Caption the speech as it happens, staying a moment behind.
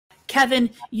Kevin,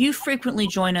 you frequently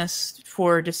join us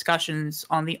for discussions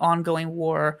on the ongoing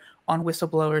war on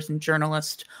whistleblowers and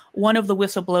journalists. One of the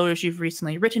whistleblowers you've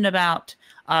recently written about,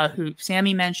 who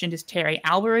Sammy mentioned, is Terry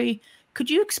Albury. Could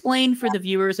you explain for the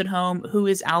viewers at home who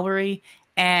is Albury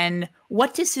and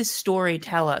what does his story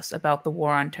tell us about the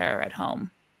war on terror at home?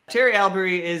 Terry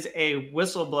Albury is a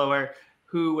whistleblower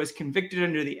who was convicted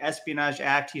under the Espionage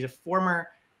Act. He's a former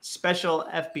special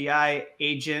FBI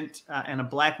agent and a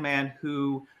black man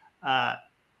who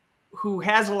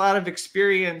has a lot of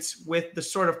experience with the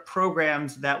sort of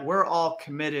programs that we're all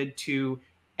committed to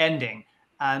ending.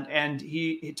 And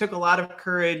he took a lot of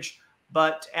courage,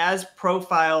 but as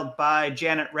profiled by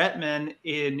Janet Rettman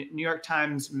in New York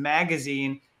Times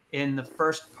Magazine in the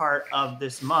first part of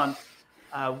this month,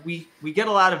 we get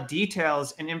a lot of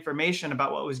details and information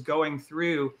about what was going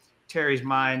through Terry's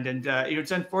mind. And it's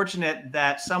unfortunate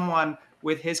that someone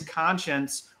with his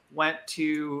conscience went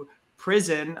to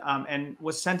prison and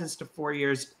was sentenced to 4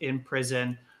 years in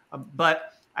prison.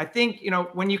 But I think,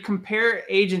 when you compare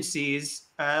agencies,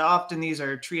 often these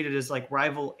are treated as like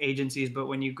rival agencies. But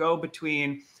when you go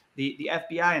between the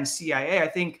FBI and CIA, I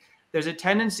think there's a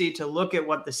tendency to look at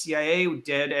what the CIA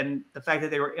did and the fact that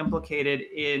they were implicated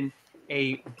in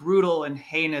a brutal and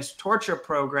heinous torture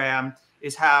program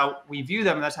is how we view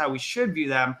them. And that's how we should view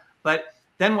them. But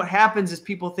then what happens is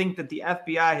people think that the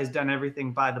FBI has done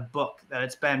everything by the book, that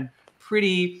it's been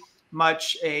pretty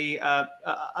much a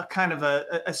kind of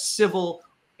a civil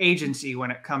agency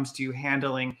when it comes to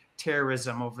handling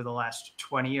terrorism over the last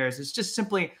 20 years. It's just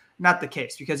simply not the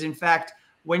case, because in fact,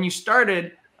 when you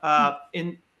started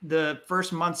in the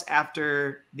first months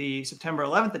after the September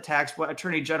 11th attacks, what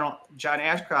Attorney General John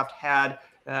Ashcroft had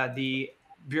the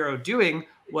Bureau doing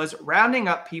was rounding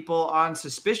up people on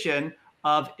suspicion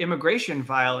of immigration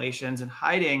violations and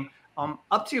hiding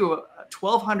up to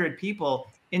 1,200 people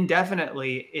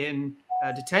indefinitely in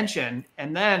detention,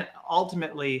 and then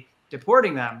ultimately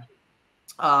deporting them,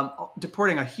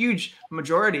 deporting a huge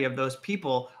majority of those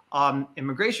people on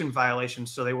immigration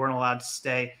violations, so they weren't allowed to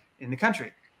stay in the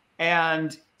country.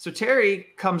 And so Terry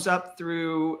comes up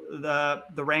through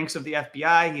the ranks of the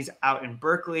FBI. He's out in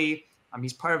Berkeley.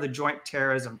 He's part of the Joint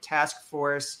Terrorism Task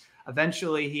Force.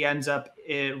 Eventually, he ends up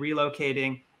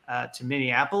relocating to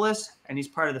Minneapolis, and he's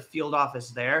part of the field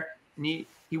office there. And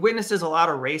he witnesses a lot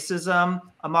of racism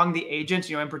among the agents,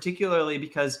 and particularly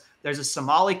because there's a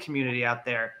Somali community out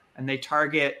there, and they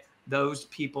target those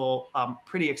people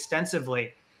pretty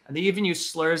extensively. And they even use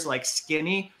slurs like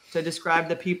skinny to describe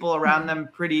the people around them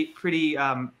pretty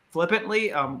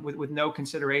flippantly, with no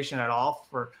consideration at all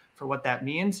for what that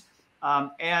means.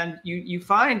 And you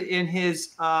find in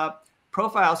his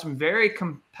profile some very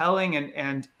compelling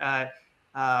and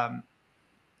I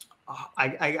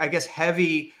guess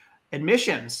heavy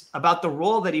admissions about the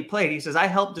role that he played. He says, I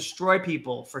helped destroy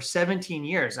people for 17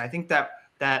 years. And I think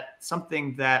that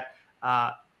something that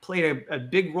played a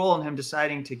big role in him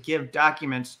deciding to give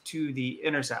documents to The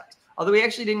Intercept. Although he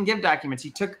actually didn't give documents, he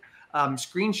took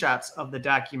screenshots of the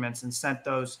documents and sent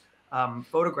those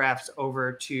photographs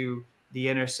over to The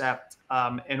Intercept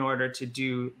in order to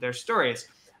do their stories.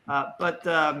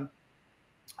 But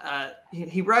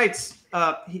he writes,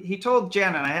 he told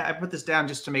Jen, and I put this down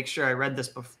just to make sure I read this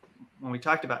before, when we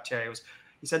talked about Terry,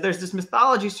 he said, there's this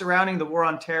mythology surrounding the war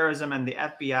on terrorism and the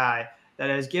FBI that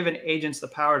has given agents the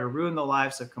power to ruin the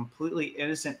lives of completely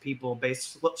innocent people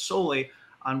based solely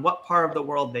on what part of the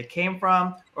world they came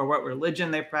from, or what religion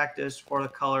they practiced, or the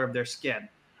color of their skin.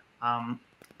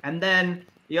 And then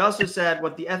he also said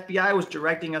what the FBI was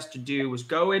directing us to do was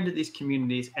go into these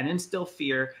communities and instill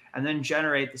fear, and then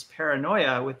generate this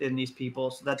paranoia within these people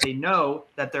so that they know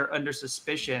that they're under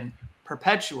suspicion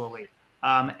perpetually.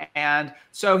 And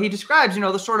so he describes,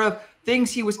 the sort of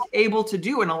things he was able to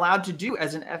do and allowed to do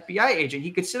as an FBI agent. He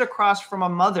could sit across from a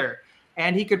mother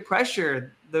and he could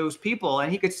pressure those people,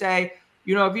 and he could say,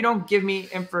 if you don't give me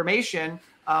information,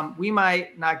 we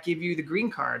might not give you the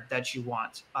green card that you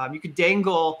want. You could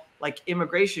dangle like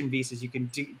immigration visas. You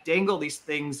can dangle these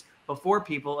things before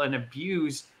people and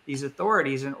abuse these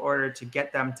authorities in order to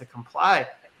get them to comply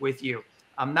with you.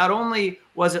 Not only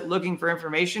was it looking for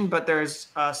information, but there's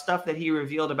stuff that he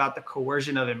revealed about the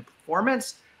coercion of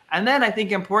informants. And then I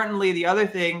think importantly, the other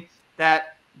thing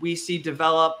that we see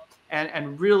develop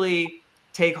and really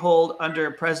take hold under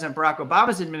President Barack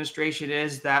Obama's administration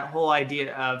is that whole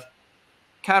idea of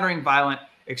countering violent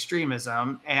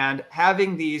extremism and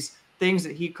having these things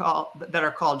that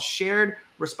are called shared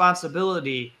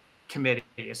responsibility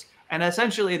committees. And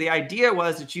essentially the idea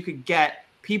was that you could get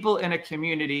people in a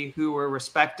community who were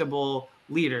respectable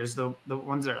leaders, the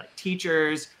ones that are like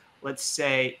teachers, let's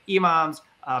say imams,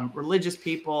 religious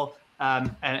people,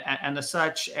 and the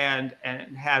such, and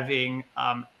having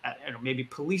maybe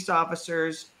police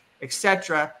officers,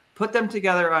 etc., put them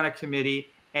together on a committee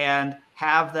and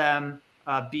have them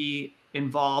be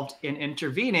involved in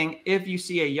intervening if you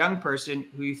see a young person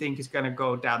who you think is going to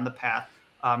go down the path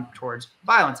towards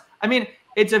violence. I mean,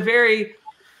 it's a very,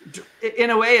 in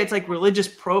a way, it's like religious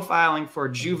profiling for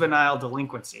juvenile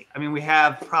delinquency. I mean, we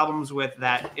have problems with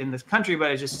that in this country,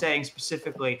 but it's just saying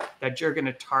specifically that you're going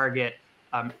to target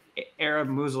Arab,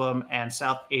 Muslim, and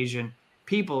South Asian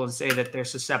people and say that they're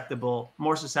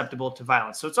more susceptible to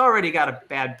violence. So it's already got a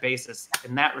bad basis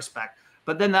in that respect.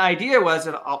 But then the idea was,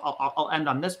 and I'll end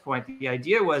on this point, the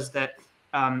idea was that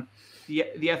the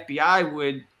FBI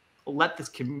would let this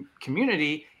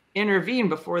community intervene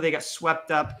before they got swept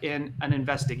up in an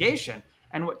investigation.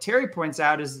 And what Terry points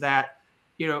out is that,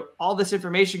 all this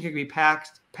information could be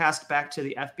passed back to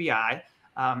the FBI.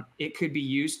 It could be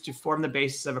used to form the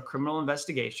basis of a criminal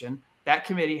investigation. That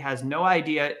committee has no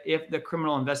idea if the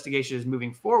criminal investigation is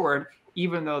moving forward,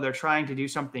 even though they're trying to do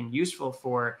something useful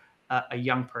for a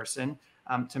young person,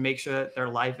 to make sure that their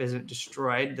life isn't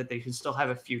destroyed, that they can still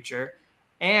have a future.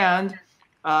 And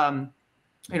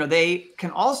they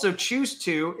can also choose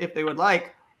to, if they would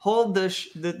like, hold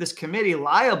this committee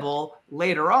liable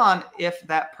later on if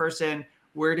that person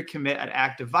were to commit an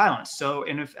act of violence. So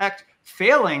in effect,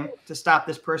 failing to stop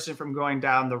this person from going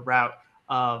down the route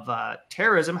of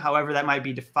terrorism, however that might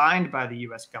be defined by the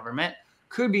U.S. government,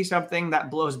 could be something that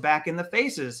blows back in the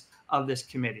faces of this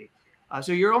committee.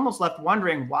 So you're almost left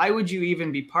wondering, why would you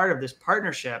even be part of this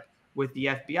partnership with the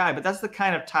FBI? But that's the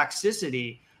kind of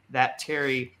toxicity that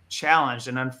Terry challenged.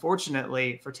 And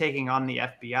unfortunately, for taking on the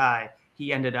FBI,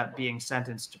 he ended up being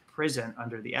sentenced to prison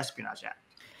under the Espionage Act.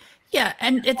 Yeah,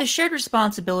 and the shared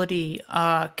responsibility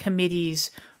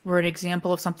committees were an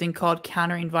example of something called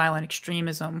countering violent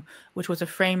extremism, which was a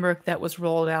framework that was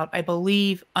rolled out, I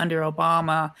believe, under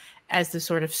Obama as the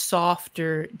sort of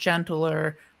softer,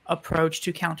 gentler approach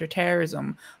to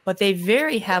counterterrorism. But they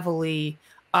very heavily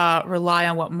rely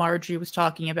on what Marjorie was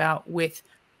talking about with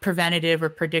preventative or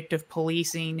predictive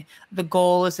policing. The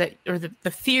goal is that, or the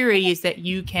theory is that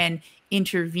you can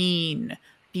intervene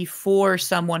before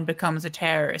someone becomes a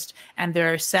terrorist, and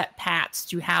there are set paths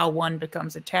to how one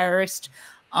becomes a terrorist.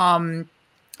 Violent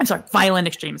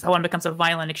extremist. How one becomes a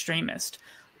violent extremist.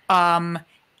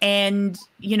 And,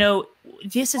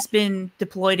 this has been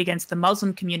deployed against the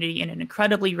Muslim community in an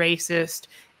incredibly racist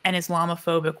and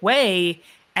Islamophobic way.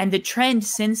 And the trend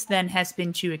since then has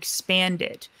been to expand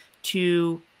it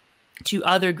to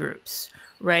other groups,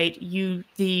 right?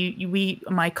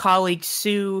 My colleague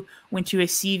Sue went to a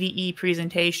CVE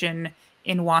presentation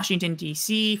in Washington,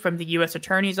 D.C. from the U.S.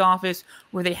 Attorney's Office,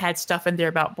 where they had stuff in there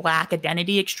about Black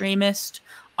identity extremists.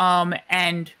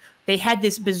 And they had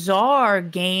this bizarre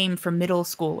game for middle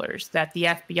schoolers that the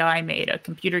FBI made, a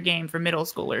computer game for middle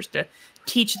schoolers to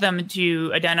teach them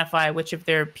to identify which of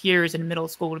their peers in middle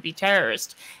school would be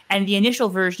terrorists. And the initial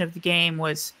version of the game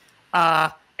was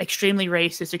extremely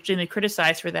racist, extremely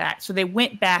criticized for that. So they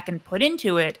went back and put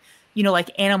into it, like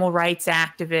animal rights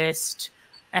activists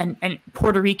and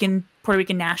Puerto Rican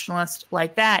nationalists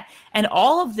like that. And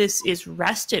all of this is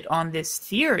rested on this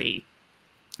theory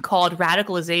called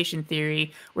radicalization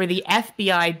theory, where the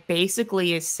FBI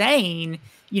basically is saying,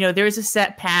 there's a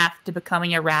set path to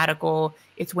becoming a radical.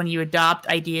 It's when you adopt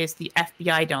ideas the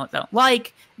FBI don't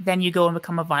like, then you go and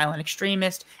become a violent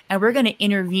extremist, and we're going to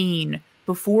intervene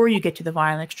before you get to the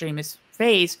violent extremist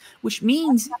phase, which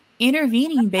means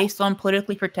intervening based on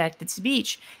politically protected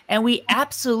speech. And we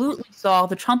absolutely saw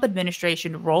the Trump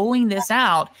administration rolling this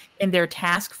out in their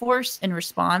task force in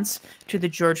response to the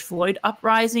George Floyd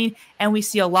uprising. And we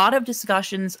see a lot of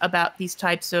discussions about these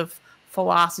types of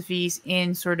philosophies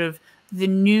in sort of the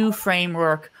new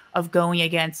framework of going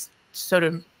against sort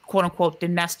of quote unquote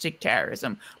domestic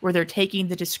terrorism, where they're taking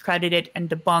the discredited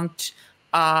and debunked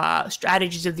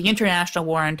strategies of the international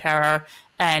war on terror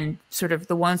and sort of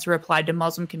the ones that are applied to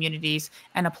Muslim communities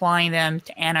and applying them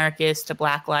to anarchists, to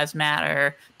Black Lives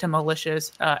Matter, to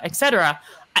militias, etc.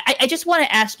 I just want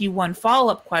to ask you one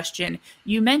follow-up question.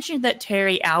 You mentioned that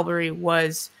Terry Albury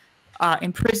was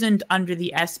imprisoned under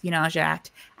the Espionage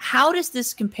Act. How does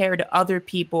this compare to other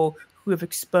people who have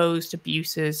exposed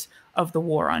abuses of the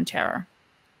war on terror?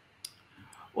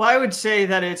 Well, I would say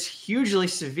that it's hugely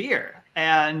severe.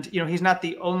 And, he's not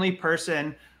the only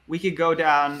person. We could go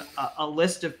down a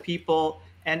list of people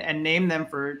and name them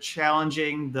for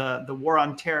challenging the war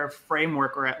on terror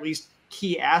framework, or at least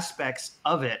key aspects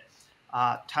of it.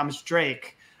 Thomas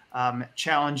Drake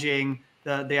challenging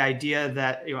the idea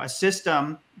that a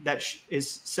system that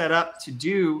is set up to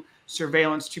do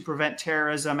surveillance to prevent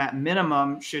terrorism at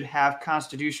minimum should have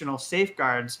constitutional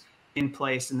safeguards in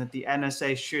place, and that the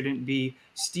NSA shouldn't be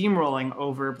steamrolling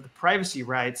over the privacy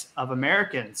rights of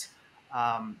Americans.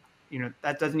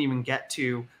 That doesn't even get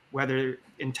to whether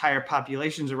entire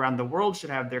populations around the world should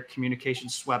have their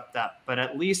communications swept up. But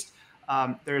at least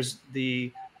there's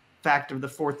the fact of the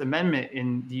Fourth Amendment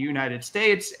in the United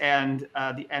States, and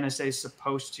the NSA is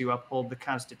supposed to uphold the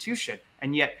Constitution.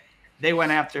 And yet they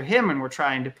went after him and were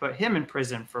trying to put him in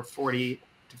prison for 40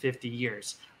 to 50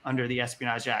 years under the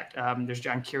Espionage Act. There's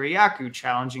John Kiriakou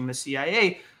challenging the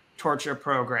CIA torture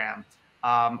program.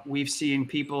 We've seen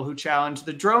people who challenge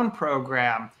the drone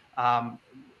program, a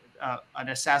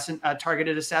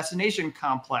targeted assassination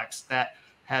complex that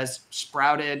has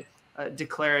sprouted,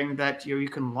 declaring that you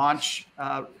can launch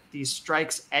these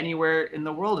strikes anywhere in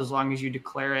the world as long as you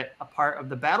declare it a part of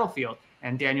the battlefield.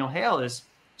 And Daniel Hale is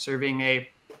serving a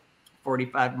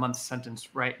 45-month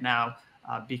sentence right now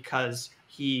because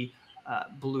he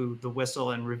blew the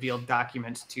whistle and revealed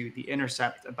documents to The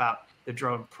Intercept about the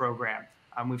drone program.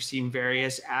 We've seen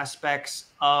various aspects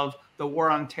of the War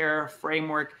on Terror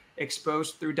framework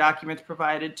exposed through documents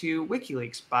provided to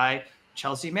WikiLeaks by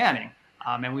Chelsea Manning.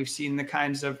 And we've seen the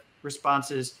kinds of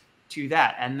responses to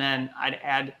that. And then I'd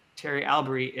add Terry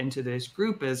Albury into this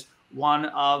group as one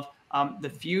of the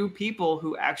few people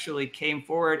who actually came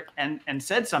forward and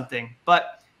said something.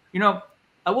 But,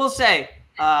 I will say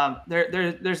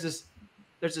there's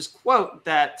this quote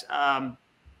that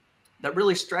that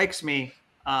really strikes me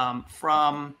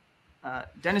from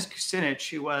Dennis Kucinich,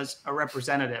 who was a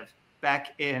representative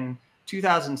back in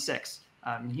 2006.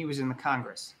 He was in the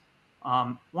Congress.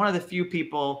 One of the few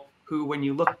people who, when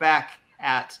you look back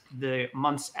at the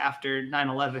months after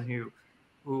 9/11,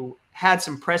 who had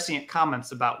some prescient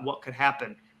comments about what could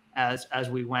happen as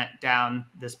we went down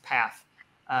this path.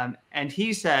 And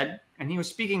he said, and he was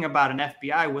speaking about an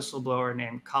FBI whistleblower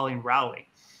named Colleen Rowley,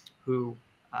 who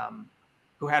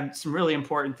had some really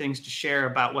important things to share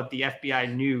about what the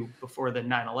FBI knew before the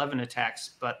 9/11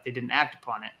 attacks, but they didn't act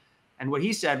upon it. And what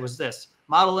he said was this: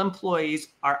 model employees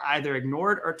are either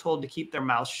ignored or told to keep their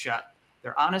mouths shut.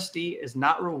 Their honesty is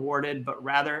not rewarded, but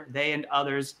rather they and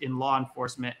others in law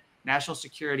enforcement, national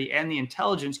security, and the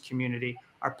intelligence community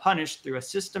are punished through a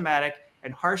systematic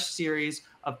and harsh series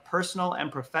of personal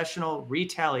and professional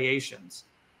retaliations.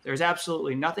 There's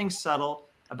absolutely nothing subtle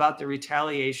about the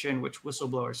retaliation which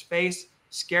whistleblowers face.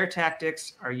 Scare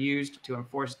tactics are used to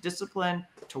enforce discipline,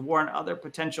 to warn other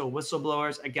potential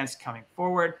whistleblowers against coming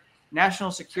forward.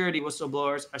 National security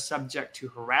whistleblowers are subject to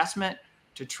harassment,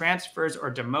 to transfers or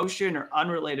demotion or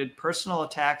unrelated personal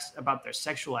attacks about their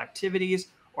sexual activities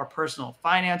or personal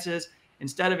finances.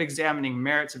 Instead of examining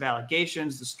merits of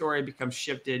allegations, the story becomes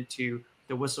shifted to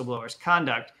the whistleblower's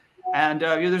conduct. And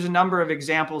there's a number of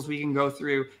examples we can go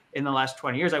through in the last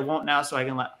 20 years. I won't now, so I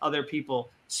can let other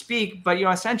people speak. But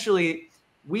essentially,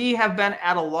 we have been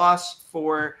at a loss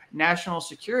for national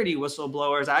security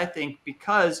whistleblowers, I think,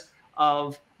 because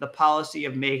of the policy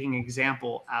of making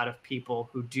example out of people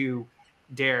who do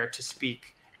dare to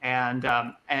speak. And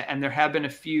there have been a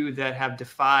few that have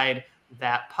defied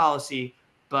that policy.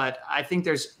 But I think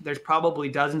there's probably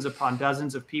dozens upon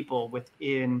dozens of people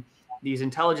within these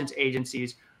intelligence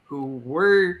agencies who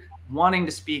were wanting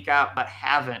to speak out but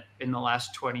haven't in the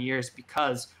last 20 years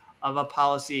because of a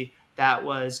policy that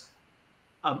was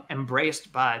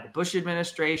embraced by the Bush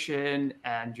administration,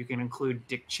 and you can include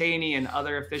Dick Cheney and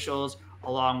other officials,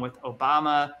 along with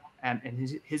Obama and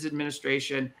his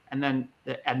administration, and then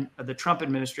the Trump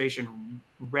administration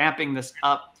ramping this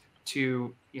up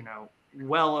to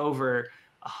well over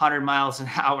 100 miles an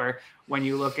hour when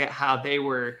you look at how they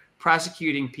were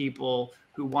prosecuting people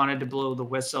who wanted to blow the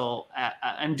whistle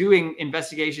and doing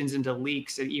investigations into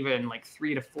leaks at even like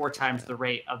 3 to 4 times the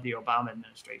rate of the Obama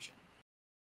administration.